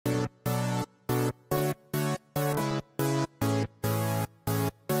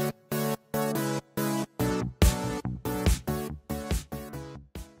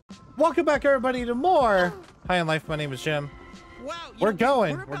Welcome back, everybody, to more High on Life. My name is Jim. Wow, we're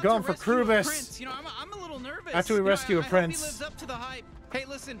going for Krubis. You know, I'm a little nervous. After we rescue a prince. I hope he lives up to the hype. Hey,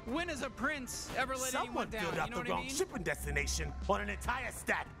 listen, when has a prince ever let anyone down? Someone filled out the wrong shipping destination on an entire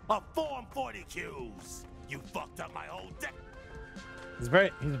stack of Form 40 Qs. You fucked up my whole deck. He's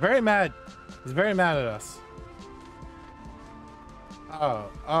very mad. He's very mad at us.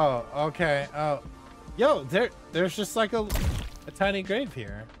 Oh, okay. Oh, yo, there's just like a tiny grave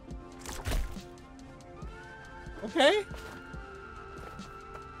here. Okay.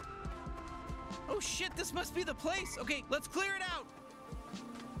 Oh shit, this must be the place. Okay, let's clear it out.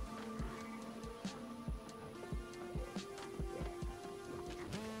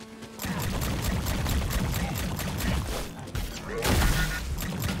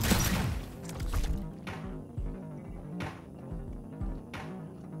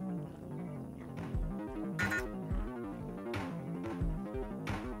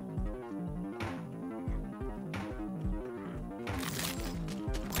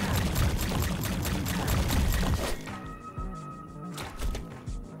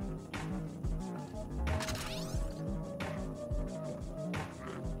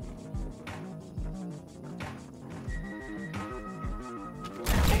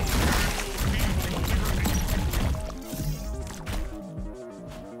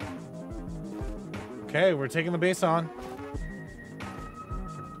 Okay, we're taking the base on.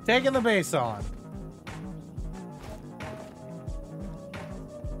 Taking the base on.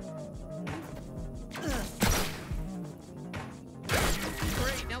 Great,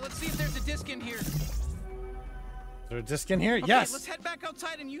 now let's see if there's a disc in here. Is there a disc in here? Okay, yes. Let's head back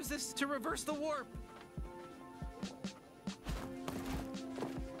outside and use this to reverse the warp.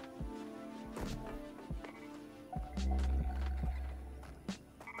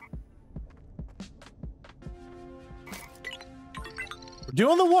 We're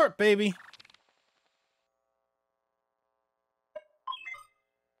doing the warp, baby.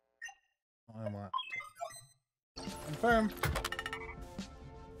 I want confirm.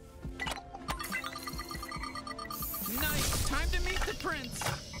 Nice, time to meet the prince.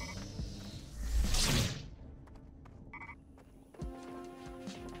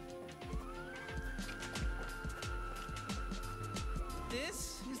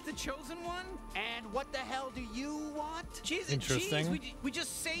 This is the chosen one? And what the hell do you want? Jeez, interesting. We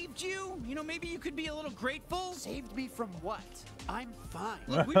just saved you. You know, maybe you could be a little grateful. Saved me from what? I'm fine.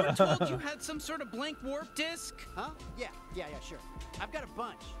 Look, we were told you had some sort of blank warp disc. Huh? Yeah, sure. I've got a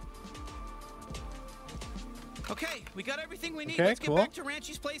bunch. Okay, we got everything we need. Okay, Let's get cool. back to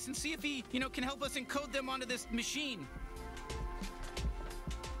Ranchi's place and see if he, can help us encode them onto this machine.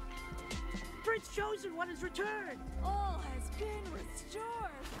 Prince Chosen One has returned. All has been restored.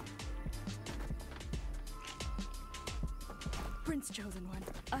 Prince Chosen One,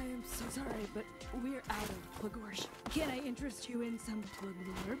 I am so sorry, but we're out of Plagorsh. Can I interest you in some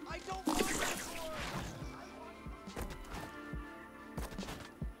Plaglorb? I don't want that.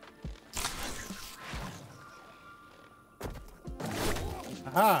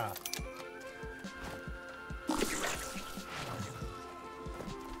 Aha.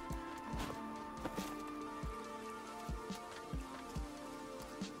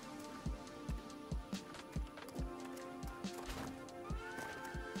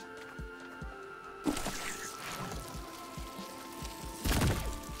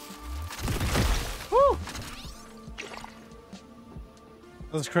 Woo!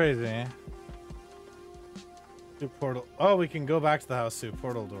 That's crazy, eh? Through portal. Oh, we can go back to the house through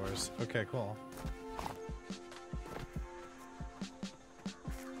portal doors. Okay, cool.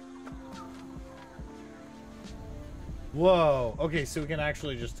 Whoa. Okay, so we can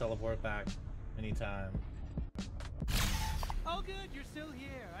actually just teleport back anytime. Oh, good, you're still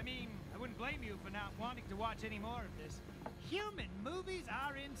here. I mean, I wouldn't blame you for not wanting to watch any more of this. Human movies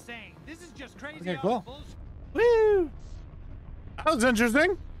are insane. This is just crazy. Okay, cool. Bullshit. Woo! That was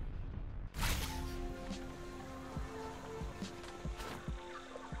interesting.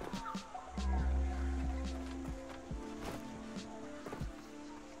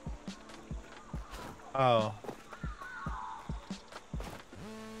 Oh.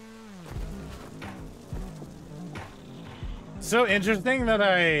 So interesting that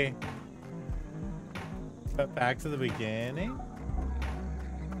I got back to the beginning.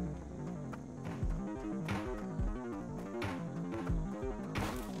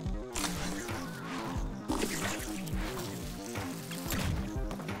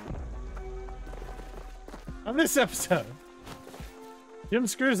 On this episode, Jim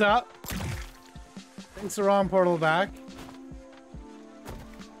screws up. Thanks the wrong portal back.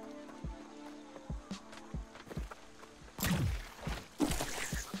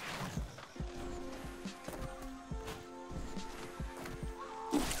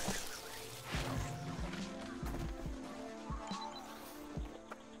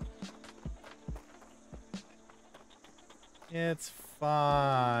 It's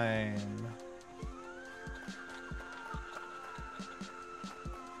fine.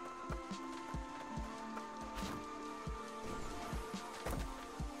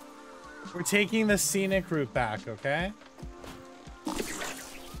 We're taking the scenic route back, okay?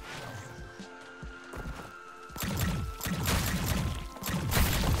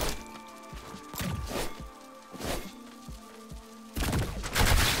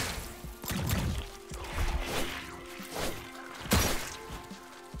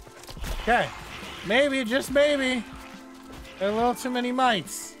 Okay, maybe, just maybe, there are a little too many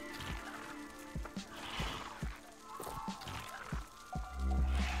mites.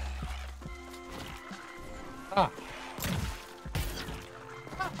 Ah.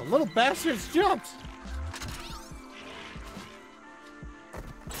 The little bastards jumped.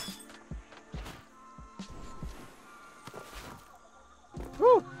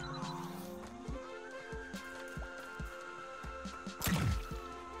 Woo.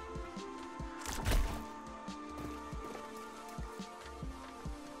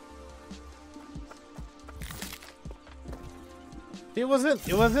 It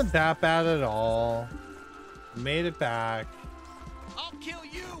wasn't that bad at all. Made it back. I'll kill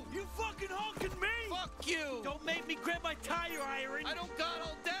you. You fucking honking me! Fuck you. Don't make me grab my tire iron! I don't got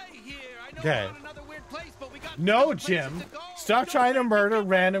all day here. I know Okay. we're on another weird place, but we got No, other places Jim. to go. Stop trying to murder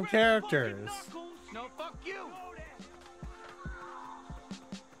random characters. No, fuck you.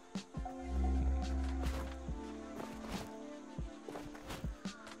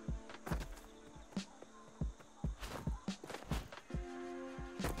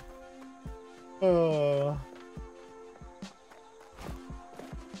 Oh.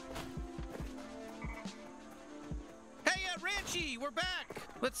 Hey, Ranchi, we're back.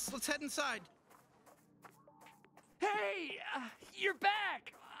 Let's head inside. Hey, you're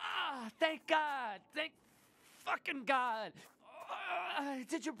back! Thank God! Thank fucking God!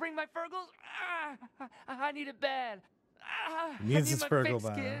 Did you bring my Fergles? I need it bad. He needs I his need my Fergal fix,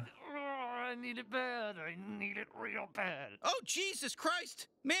 bad. kid. I need it bad. I need it real bad. Oh, Jesus Christ,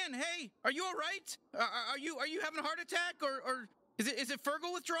 man! Hey, are you all right? Are you having a heart attack or is it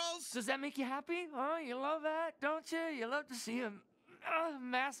Fergal withdrawals? Does that make you happy? Oh, you love that, don't you? You love to see a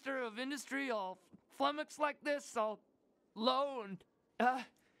master of industry all flummoxed like this, all low and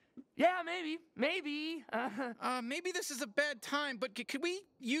yeah, maybe. Maybe this is a bad time, but could we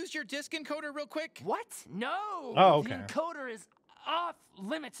use your disk encoder real quick? What? No. Oh, okay. The encoder is off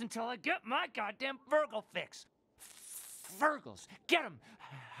limits until I get my goddamn Fergal fix. Fergles, get him!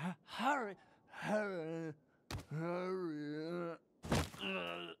 Hurry! Hey,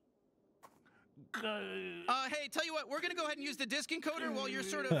 tell you what, we're gonna go ahead and use the disk encoder while you're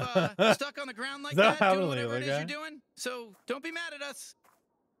sort of stuck on the ground like that, doing whatever it is you're doing. So don't be mad at us.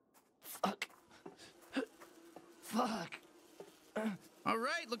 Fuck. All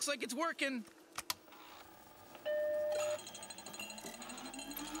right, looks like it's working.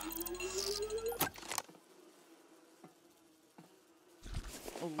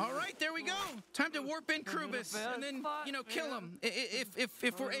 All right, there we go. Time to warp in Krubis and then, kill him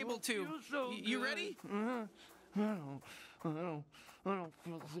if we're able to. You ready? I don't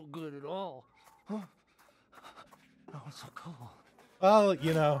feel so good at all. Oh, it's so cool. Well,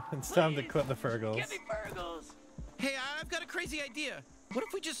 it's time to quit the Fergals. Give me Fergles! Hey, I've got a crazy idea. What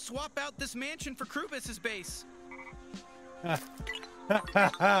if we just swap out this mansion for Krubis's base?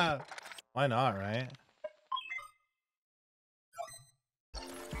 Why not, right?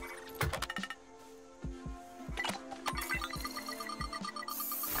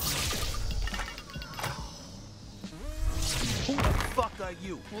 Who the fuck are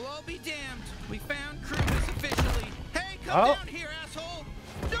you? We'll all be damned. We found Krubis officially. Hey, come down here, asshole!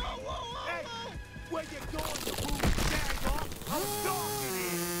 No! Whoa! Hey, where you going, you rude jag off? I'm stalking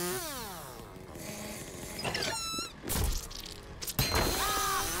here.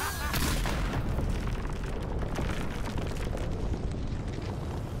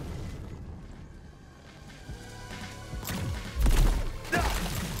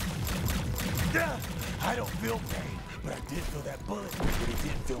 I don't feel pain, but I did feel that bullet, and it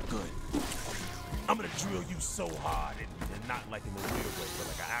didn't feel good. I'm gonna drill you so hard, and not like in the weird way, but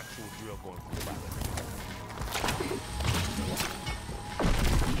like an actual drill going through the body.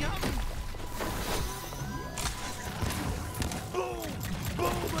 Boom!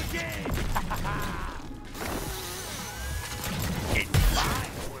 Boom again! It's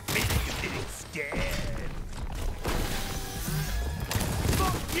fine for a minute, you getting scared.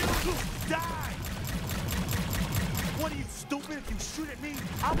 Fuck you! Die! What are you, stupid? If you shoot at me,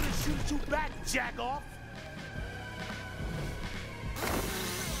 I'm gonna shoot at you back, jack off!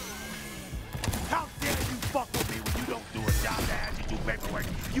 How dare you fuck with me when you don't do a job to ask you do paperwork,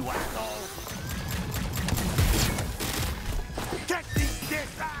 you asshole. Catch these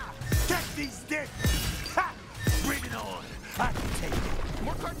sticks! Ah! Catch these sticks! Ha! Bring it on! I can take it.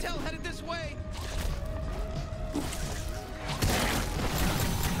 More cartel headed this way.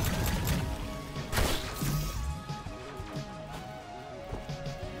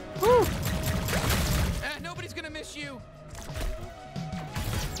 Woo! Nobody's gonna miss you.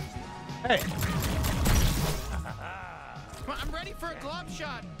 Hey. Come on, I'm ready for a glob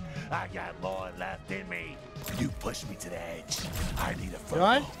shot. I got more left in me. You pushed me to the edge. I need a You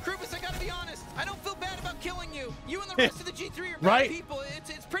on? furlough. Krubis, I gotta be honest. I don't feel bad about killing you. You and the rest of the G3 are bad Right. people.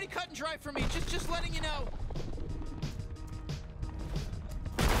 It's pretty cut and dry for me. Just letting you know.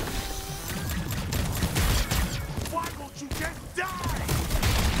 Why won't you just die?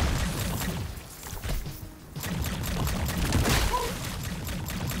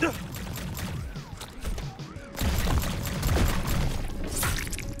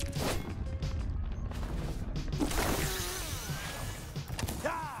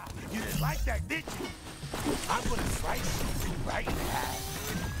 Ah, you didn't like that, did you? I'm gonna slice you right in half.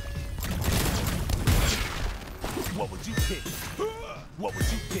 What would you pick? What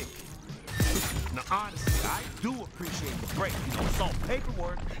would you pick? Now, honestly, I do appreciate the break. You know, it's all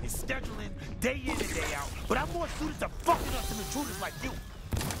paperwork, it's scheduling, day in and day out. But I'm more suited to fucking up some intruders like you.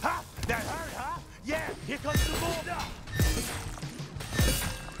 Ha! That hurt, huh? Yeah, here comes some more.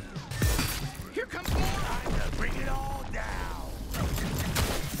 Here comes more. Time to bring it all down.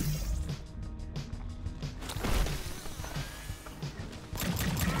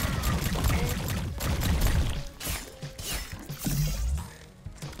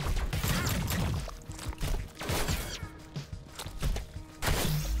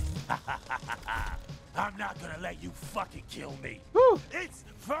 I'm not gonna let you fucking kill me. Woo! It's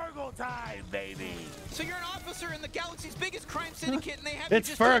Virgo time, baby. So you're an officer in the galaxy's biggest crime syndicate, and they have It's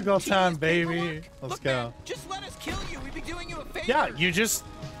you just doing Virgo tedious time, baby. paperwork? Let's Look, go. Man, just let us kill you. We'd be doing you a favor. Yeah, you just.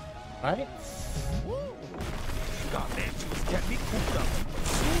 Right? God, man, you just kept me cooped up.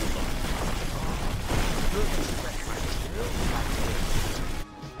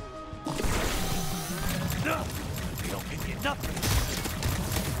 No, you don't give me nothing.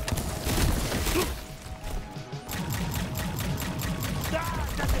 Ah,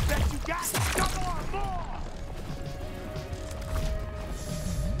 that's the best you got. Come on, more.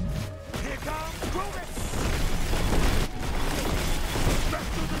 Here comes Rubens.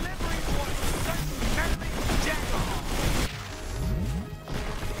 Special delivery for certain meddling jack-off.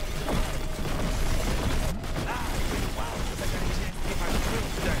 Ah, it's been a while since I got a chance to get my drill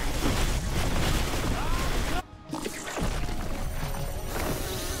dirty.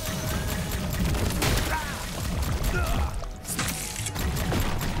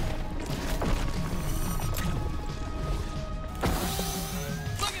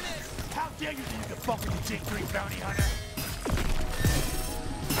 Look at this. How dare you think you can fuck with the J3 bounty hunter?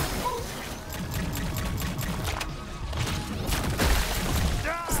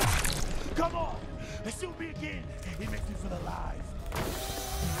 Ah! Come on! Shoot me again! It makes me feel alive.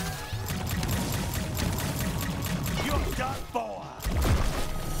 You're done for!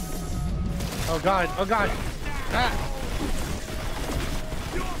 Oh god, oh god. Ah.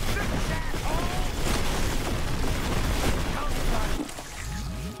 You're finished, asshole!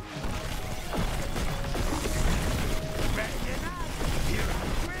 Ready or not, here I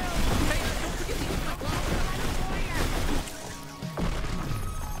will! Hey, don't forget to use my glob shot.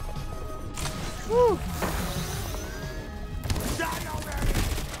 Woo. Die already!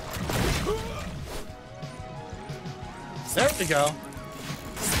 There we go.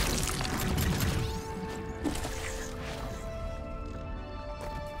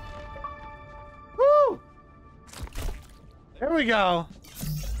 Woo! There we go.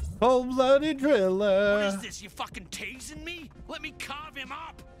 Cold-blooded driller. What is this? You fucking tasing me? Let me carve him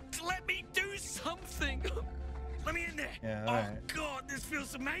up. Let me do something. Let me in there. Yeah, oh alright. God, this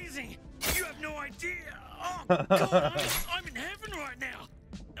feels amazing. You have no idea. Oh God, I'm in heaven right now.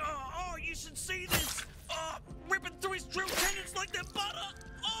 Oh, you should see this. Oh, ripping through his drill tendons like they're butter.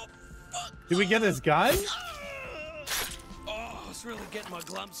 Oh, fuck. Did we get his gun? Oh, I was really getting my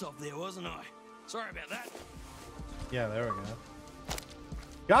glumps off there, wasn't I? Sorry about that. Yeah, there we go.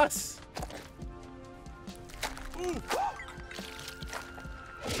 Gus!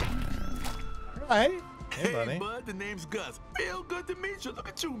 Alright. Hey, buddy. Hey, bud, the name's Gus. Feel good to meet you. Look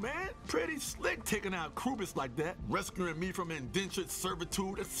at you, man. Pretty slick taking out Krubis like that, rescuing me from indentured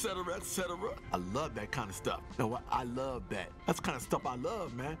servitude, etc., etc. I love that kind of stuff. You know what? I love that. That's the kind of stuff I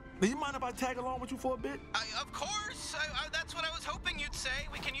love, man. Now, you mind if I tag along with you for a bit? Of course. That's what I was hoping you'd say.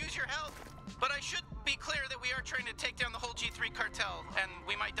 We can use your help. But I should be clear that we are trying to take down the whole G3 cartel, and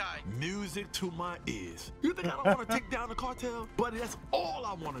we might die. Music to my ears. You think I don't want to take down the cartel? Buddy, that's all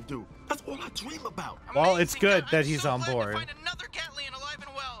I want to do. That's all I dream about. Well, it's good that I'm he's so on glad board. To find another Gatlian alive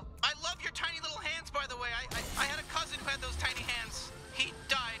and well. I love your tiny little hands, by the way. I had a cousin who had those tiny hands. He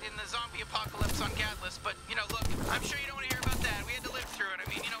died in the zombie apocalypse on Gatlas, but, you know, look, I'm sure you don't want to hear about that. We had to live through it. I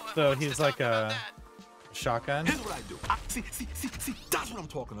mean, you know, So he's like a shotgun? Here's what I do. See, that's what I'm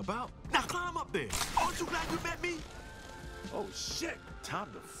talking about. Now climb up there. Aren't you glad you met me? Oh, shit.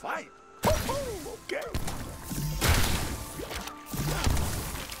 Time to fight. Oh, okay.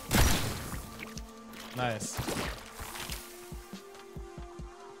 Nice.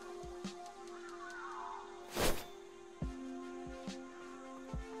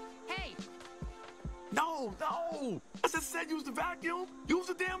 Hey! No! I just said use the vacuum. Use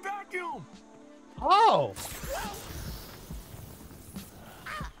the damn vacuum. Oh!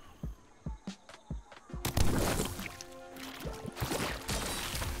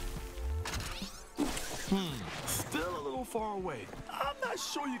 Still a little far away. I'm not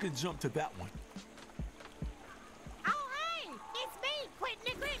sure you can jump to that one. Oh, hey! It's me, Quentin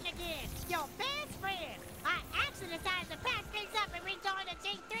the Grittin again, your best friend. I actually decided to patch things up and rejoin the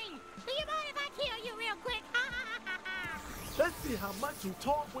G3. Do you mind if I kill you real quick? Let's see how much you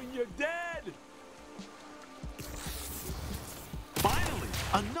talk when you're dead. Finally,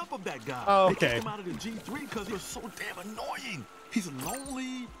 enough of that guy. Oh, They okay. kicked him out of the G3 because he was so damn annoying. He's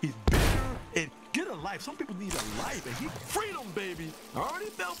lonely, he's bitter, and get a life. Some people need a life, and he freedom, baby. I already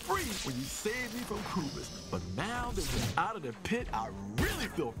felt free when you saved me from Krubis, but now that we're out of the pit, I really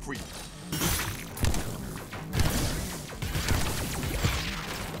feel free.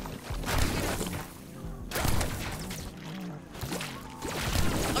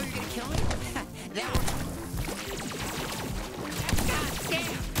 Oh, you're gonna kill me? That one.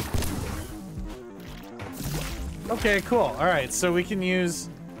 Okay, cool. All right, so we can use...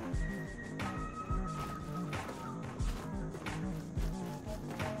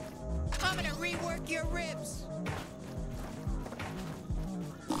 I'm gonna rework your ribs.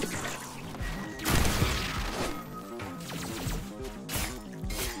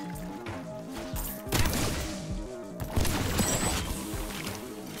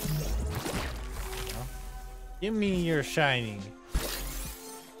 Give me your shiny.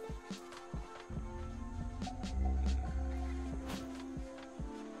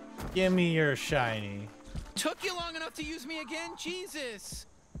 Give me your shiny. Took you long enough to use me again? Jesus.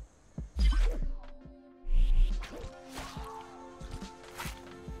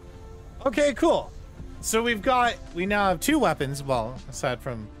 Okay, cool. So we now have 2 weapons, well, aside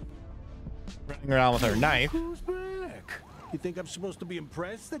from running around with our knife. Who's back? You think I'm supposed to be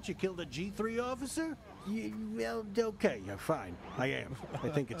impressed that you killed a G3 officer? Well, okay, you're fine. I am. I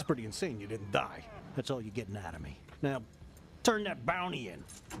think it's pretty insane you didn't die. That's all you're getting out of me. Now, turn that bounty in.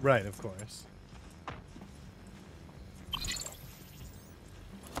 Right, of course.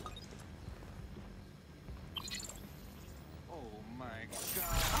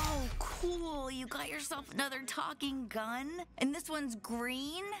 Oh, cool. You got yourself another talking gun? And this one's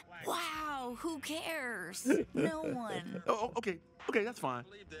green? Wow, who cares? No one. Oh, okay, that's fine.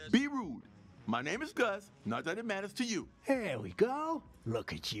 Be rude. My name is Gus, not that it matters to you. There we go.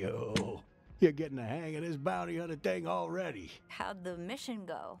 Look at you. You're getting the hang of this bounty hunter thing already. How'd the mission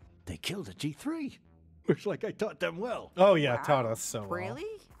go? They killed a G3. Looks like I taught them well. Oh yeah, Wow. taught us so well.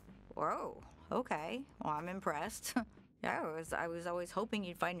 Really? Whoa. Okay. Well, I'm impressed. Yeah, I was always hoping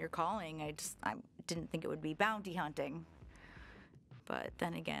you'd find your calling. I didn't think it would be bounty hunting. But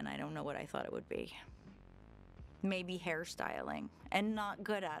then again, I don't know what I thought it would be. Maybe hairstyling, and not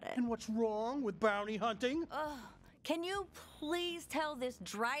good at it. And what's wrong with bounty hunting? Ugh. Can you please tell this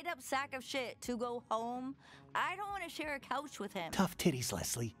dried up sack of shit to go home? I don't want to share a couch with him. Tough titties,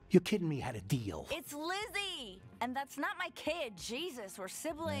 Leslie. You're kidding me, had a deal. It's Lizzie! And that's not my kid. Jesus, we're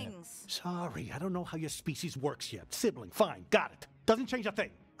siblings. Sorry, I don't know how your species works yet. Sibling, fine, got it. Doesn't change a thing.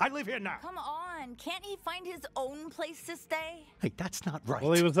 I live here now. Come on, can't he find his own place to stay? Hey, that's not right.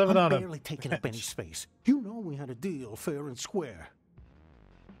 Well, he was living I'm on a barely taking up any space. You know we had a deal, fair and square.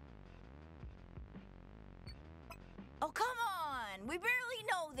 Oh, come on! We barely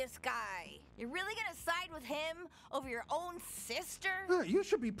know this guy. You're really gonna side with him over your own sister? You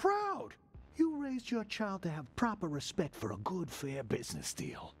should be proud. You raised your child to have proper respect for a good, fair business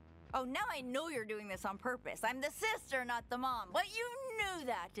deal. Oh, now I know you're doing this on purpose. I'm the sister, not the mom. But you knew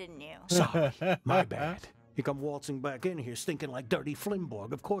that, didn't you? Sorry, my bad. You come waltzing back in here stinking like dirty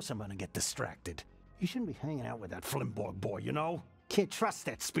Flimborg. Of course I'm gonna get distracted. You shouldn't be hanging out with that Flimborg boy, you know? Can't trust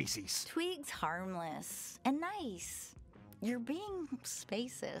that species. Twig's harmless and nice. You're being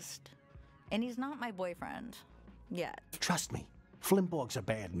spacist. And he's not my boyfriend. Yet. Trust me, Flimborgs are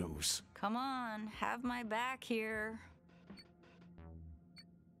bad news. Come on, have my back here.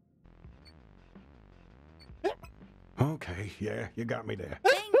 Okay, yeah, you got me there.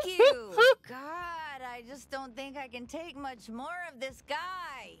 Thank you! God, I just don't think I can take much more of this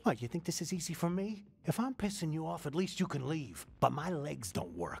guy. What, you think this is easy for me? If I'm pissing you off, at least you can leave. But my legs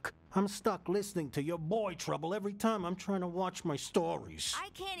don't work. I'm stuck listening to your boy trouble every time I'm trying to watch my stories. I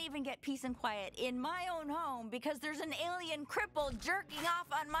can't even get peace and quiet in my own home because there's an alien cripple jerking off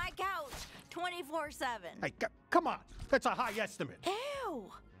on my couch 24/7. Hey, come on. That's a high estimate.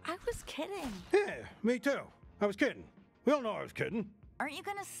 Ew! I was kidding. Yeah, me too. I was kidding. We all know I was kidding. Aren't you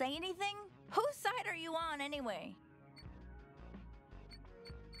gonna say anything? Whose side are you on anyway?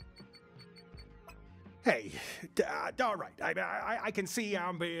 Hey, all right. I can see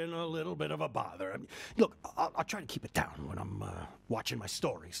I'm being a little bit of a bother. Look, I'll try to keep it down when I'm watching my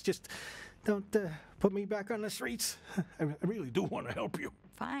stories. Just don't put me back on the streets. I really do want to help you.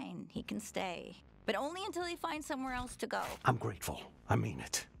 Fine, he can stay. But only until he finds somewhere else to go. I'm grateful. I mean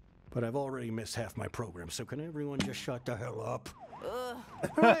it. But I've already missed half my program, so can everyone just shut the hell up? Ugh.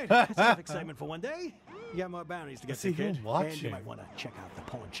 All right, that's enough excitement for one day. You got more bounties to get to, kid. And watching. you might want to check out the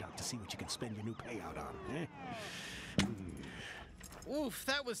pawn shop to see what you can spend your new payout on. Oof,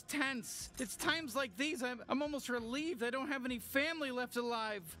 that was tense. It's times like these I'm almost relieved I don't have any family left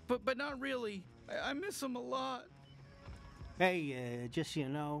alive. But not really. I miss them a lot. Hey, just so you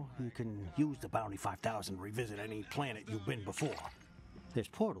know, you can use the Bounty 5000 to revisit any planet you've been before. There's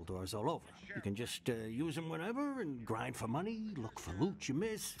portal doors all over. You can just use them whenever and grind for money, look for loot you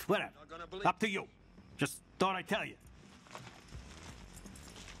missed, whatever. Up to you. Just thought I'd tell you.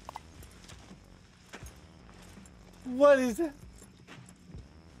 What is that?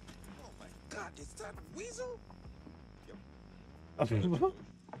 Oh my God, is that a weasel?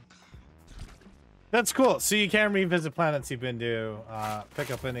 That's cool. So you can revisit planets you've been to,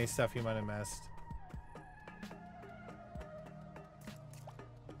 pick up any stuff you might have missed.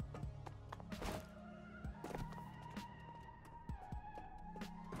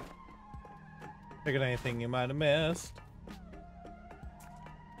 Pick up anything you might have missed.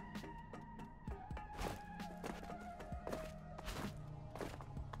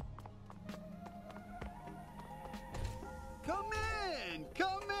 Come in!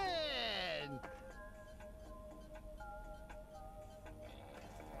 Come in!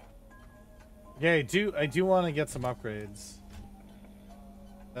 Yeah, I do want to get some upgrades.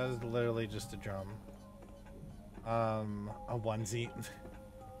 That is literally just a drum. A onesie.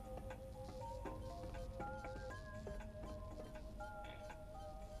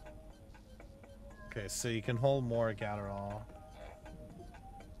 Okay, so you can hold more Gatterall.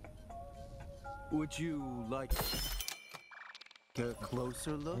 Would you like a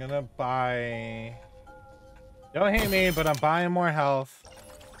closer look? I'm gonna buy... Don't hate me, but I'm buying more health.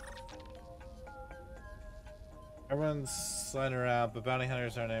 Everyone's sliding around, but bounty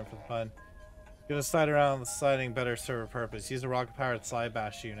hunters aren't in for the fun. Gonna slide around, sliding better serve a purpose. Use a rocket-powered slide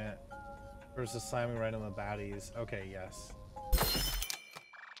bash unit versus slamming right on the baddies. Okay, yes.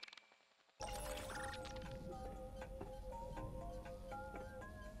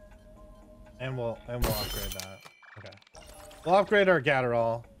 And we'll upgrade that. Okay. We'll upgrade our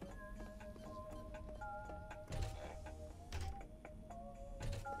Gatterall.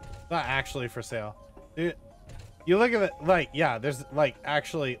 Not actually for sale. Dude, you look at it, like, yeah, there's, like,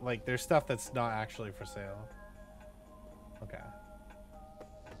 actually, like, there's stuff that's not actually for sale. Okay.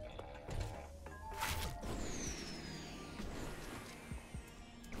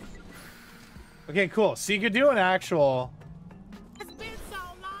 Okay, cool. So you could do an actual... It's been so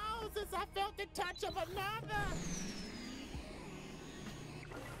long since I felt the touch of another.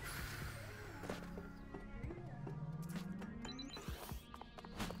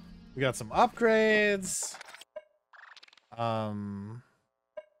 We got some upgrades.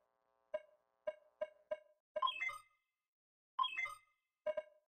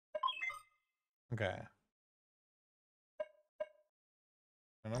 Okay.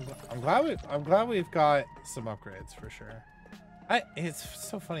 And I'm glad we've got some upgrades for sure. It's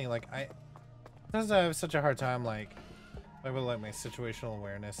so funny, like sometimes I have such a hard time like with like my situational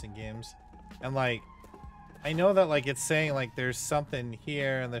awareness in games. And like I know that like it's saying like there's something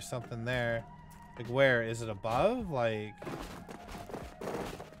here and there's something there. Like where is it above? Like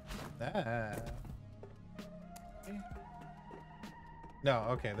that. No,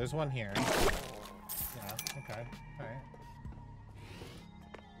 okay, there's one here. Yeah, okay. Alright.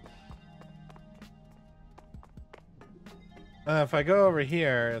 If I go over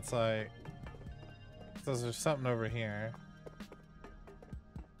here, it's like so there's something over here.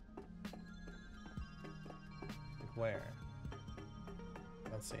 Where?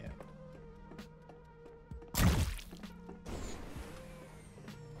 Let's see it.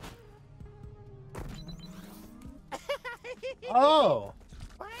 Oh!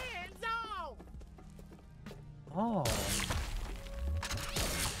 Hands off! Oh.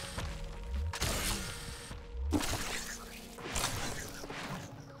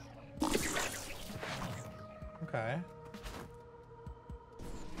 Okay.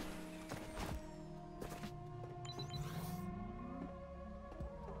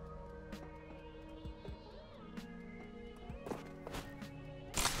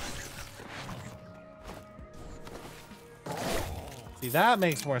 See, that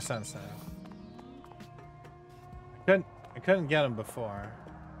makes more sense now. I couldn't get him before.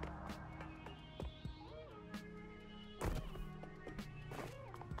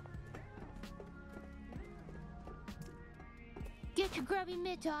 Get your grubby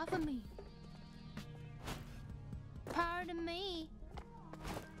mitts off of me. Pardon me.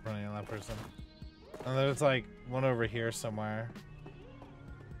 Running on that person. And there's like one over here somewhere.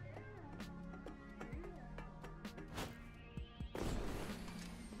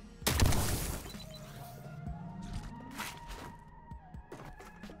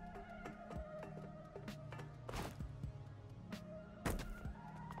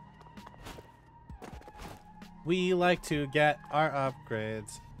 We like to get our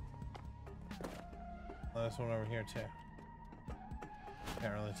upgrades. Oh, there's one over here too.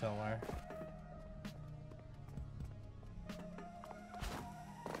 Can't really tell where.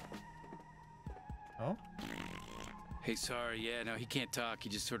 Oh? Hey, sorry. Yeah, no, he can't talk. He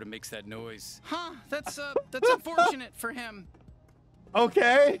just sort of makes that noise. Huh, that's unfortunate for him.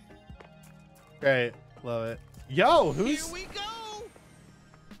 Okay. Great. Love it. Yo, who's... Here we go!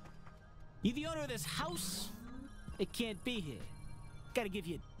 You the owner of this house? It can't be here. Gotta give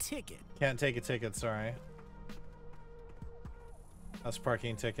you a ticket. Can't take a ticket, sorry. House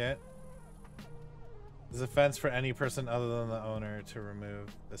parking ticket. There's a fence for any person other than the owner to remove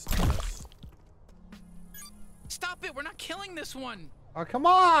this notice. Stop it, we're not killing this one. Oh, come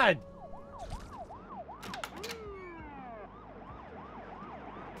on!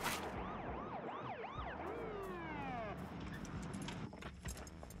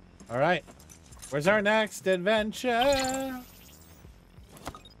 All right. Where's our next adventure?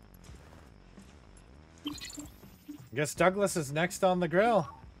 Guess Douglas is next on the grill.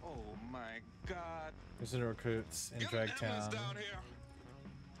 Oh my God. There's the recruits in Dragtown.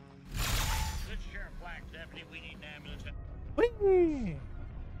 Whee!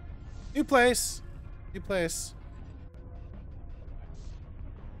 New place. New place.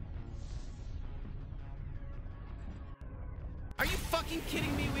 Are you fucking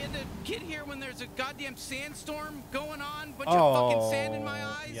kidding me? We had to get here when there's a goddamn sandstorm going on, bunch Oh, of fucking sand in my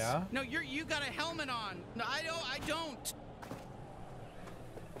eyes. yeah? No, you got a helmet on. No, I don't.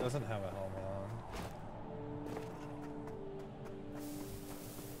 Doesn't have a helmet on.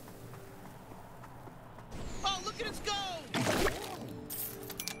 Oh, look at us go!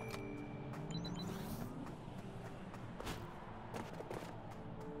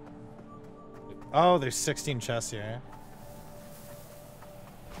 Oh, there's 16 chests here.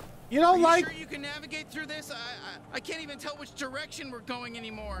 You don't Are you like... sure you can navigate through this? I can't even tell which direction we're going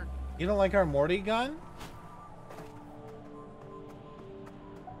anymore. You don't like our Morty gun?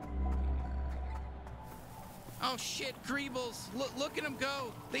 Oh shit, Greebles. Look at them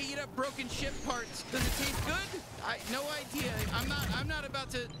go. They eat up broken ship parts. Does it taste good? No idea. I'm not about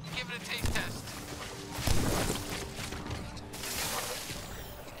to give it a taste test.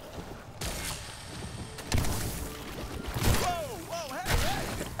 Whoa,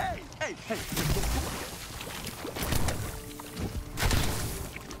 hey.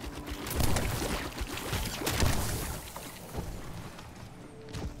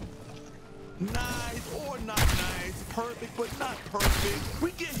 Nice or not nice, perfect but not perfect.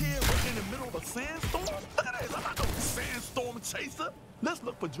 We get here, we're in the middle of a sandstorm. Look at this, I'm not no sandstorm chaser. Let's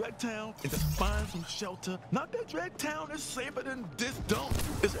look for Dragtown and just find some shelter. Not that Dragtown is safer than this dump.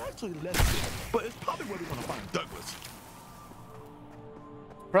 It's actually less safe, but it's probably where we're gonna find Douglas.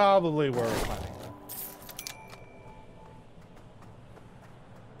 Probably where we're finding them.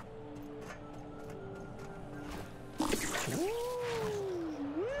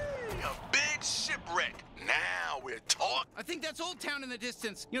 A big shipwreck. Now we're talking. I think that's Old Town in the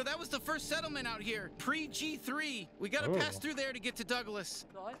distance. You know, that was the first settlement out here, pre-G3. We gotta pass through there to get to Douglas.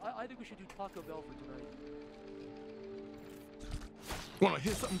 No, I think we should do Taco Bell for tonight. Wanna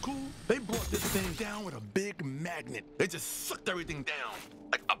hear something cool? They brought this thing down with a big magnet. They just sucked everything down.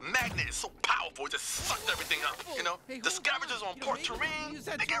 Like a magnet is so powerful, it just sucked everything up. You know, Hey, the hold scavengers on You know, Port maybe we can Terrain, use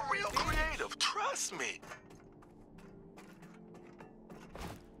that they to get our real advantage. creative. Trust me.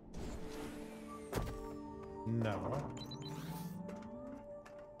 No.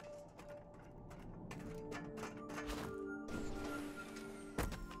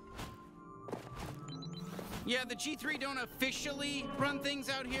 Yeah, the G3 don't officially run things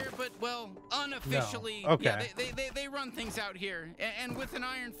out here, but, well, unofficially. No. Okay. Yeah, they run things out here, and with an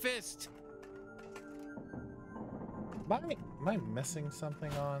iron fist. Am I missing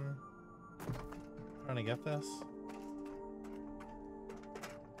something on trying to get this?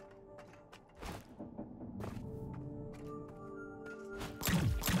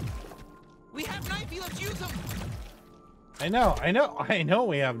 We have knifey, let's use them! I know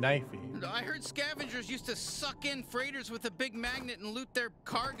we have knifey. I heard scavengers used to suck in freighters with a big magnet and loot their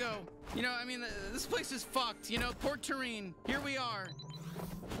cargo. You know, I mean, this place is fucked, you know, Port Tureen. Here we are.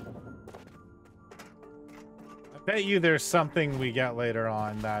 I bet you there's something we get later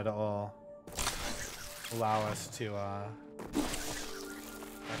on that'll allow us to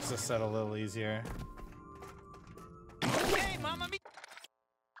access that a little easier. Hey, Mama!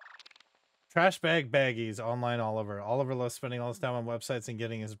 Trash bag baggies online Oliver. Oliver loves spending all his time on websites and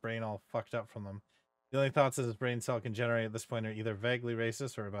getting his brain all fucked up from them. The only thoughts that his brain cell can generate at this point are either vaguely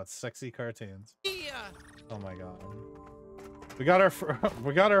racist or about sexy cartoons. Yeah. Oh my god. We got our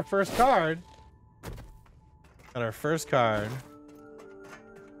first card. Got our first card.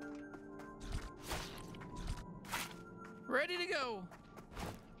 Ready to go.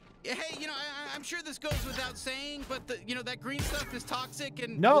 Hey, you know, I'm sure this goes without saying, but you know, that green stuff is toxic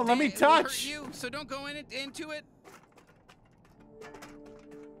and no, let me will touch hurt you, so don't go into it.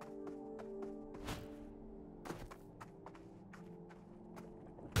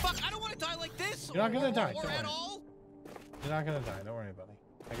 Fuck, I don't want to die like this. You're not gonna die. Or at all. You're not gonna die. Don't worry, buddy.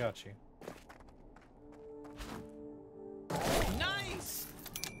 I got you. Nice.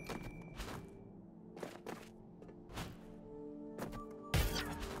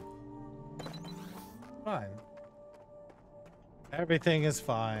 Fine. Everything is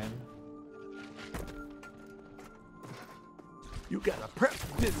fine. You got a prep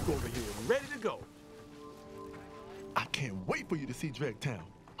disc over here, ready to go. I can't wait for you to see Dregtown.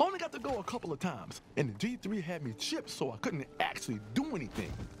 I only got to go a couple of times, and the G3 had me chipped, so I couldn't actually do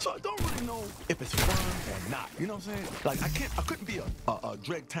anything. So I don't really know if it's fun or not. You know what I'm saying? Like I couldn't be a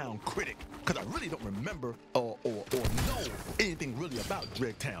Dregtown critic, because I really don't remember or know anything really about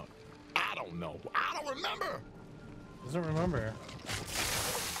Dregtown. I don't know. I don't remember. Doesn't remember.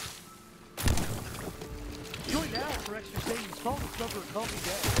 Join now for extra savings. Call Discover a coffee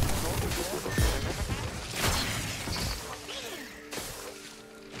day.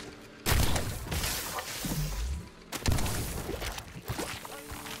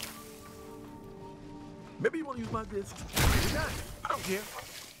 Maybe you want to use my disc. You got it. I don't care.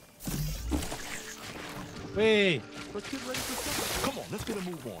 Wait. Let's get ready for supper. Come on, let's get a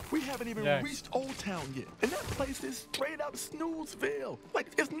move on. We haven't even reached Old Town yet. And that place is straight up Snoozeville. Like,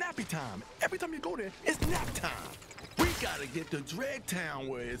 it's nappy time. Every time you go there, it's nap time. We gotta get to Dregtown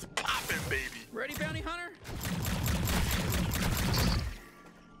where it's popping, baby. Ready, Bounty Hunter?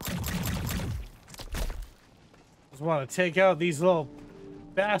 Just want to take out these little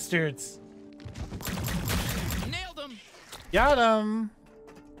bastards. Nailed him. Got him.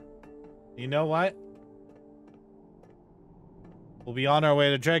 You know what? We'll be on our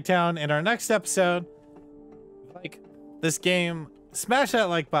way to Dregtown in our next episode. Like this game, smash that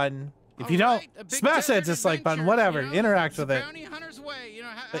like button. If you don't, smash that dislike button. Whatever, interact with it. Bounty Hunter's way. You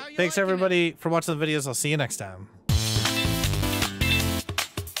know, Thanks everybody for watching the videos. I'll see you next time.